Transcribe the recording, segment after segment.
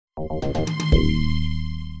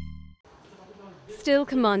Still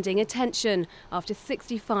commanding attention after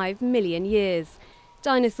 65 million years.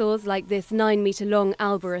 Dinosaurs like this 9-metre-long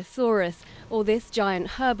Albertosaurus or this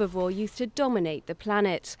giant herbivore used to dominate the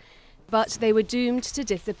planet. But they were doomed to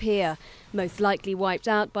disappear, most likely wiped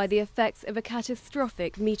out by the effects of a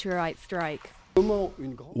catastrophic meteorite strike.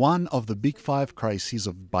 One of the big five crises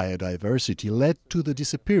of biodiversity led to the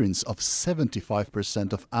disappearance of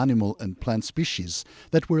 75% of animal and plant species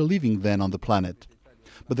that were living then on the planet.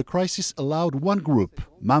 But the crisis allowed one group,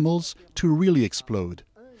 mammals, to really explode.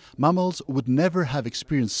 Mammals would never have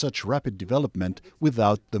experienced such rapid development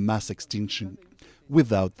without the mass extinction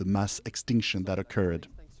that occurred.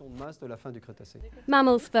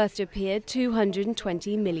 Mammals first appeared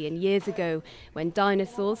 220 million years ago, when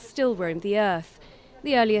dinosaurs still roamed the Earth.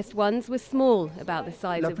 The earliest ones were small, about the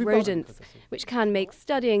size of rodents, which can make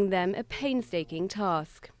studying them a painstaking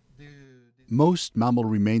task. Most mammal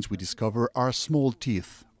remains we discover are small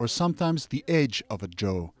teeth, or sometimes the edge of a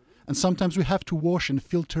jaw. And sometimes we have to wash and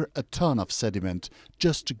filter a ton of sediment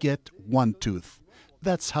just to get one tooth.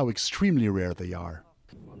 That's how extremely rare they are.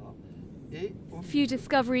 Few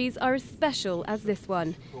discoveries are as special as this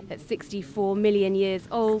one. At 64 million years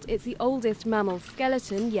old, it's the oldest mammal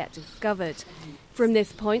skeleton yet discovered. From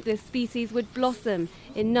this point, this species would blossom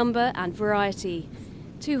in number and variety.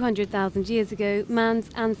 200,000 years ago, man's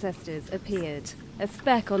ancestors appeared. A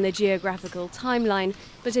speck on the geographical timeline,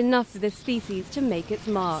 but enough for the species to make its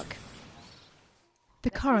mark. The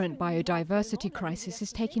current biodiversity crisis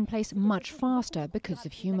is taking place much faster because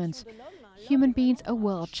of humans. Human beings are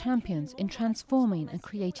world champions in transforming and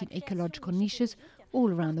creating ecological niches all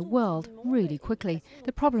around the world really quickly.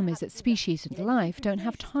 The problem is that species and life don't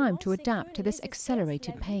have time to adapt to this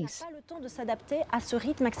accelerated pace.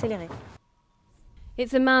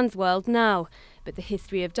 It's a man's world now, but the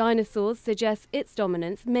history of dinosaurs suggests its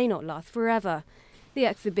dominance may not last forever. The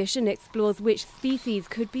exhibition explores which species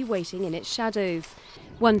could be waiting in its shadows.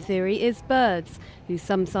 One theory is birds, who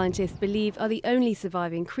some scientists believe are the only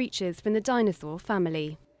surviving creatures from the dinosaur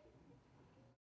family.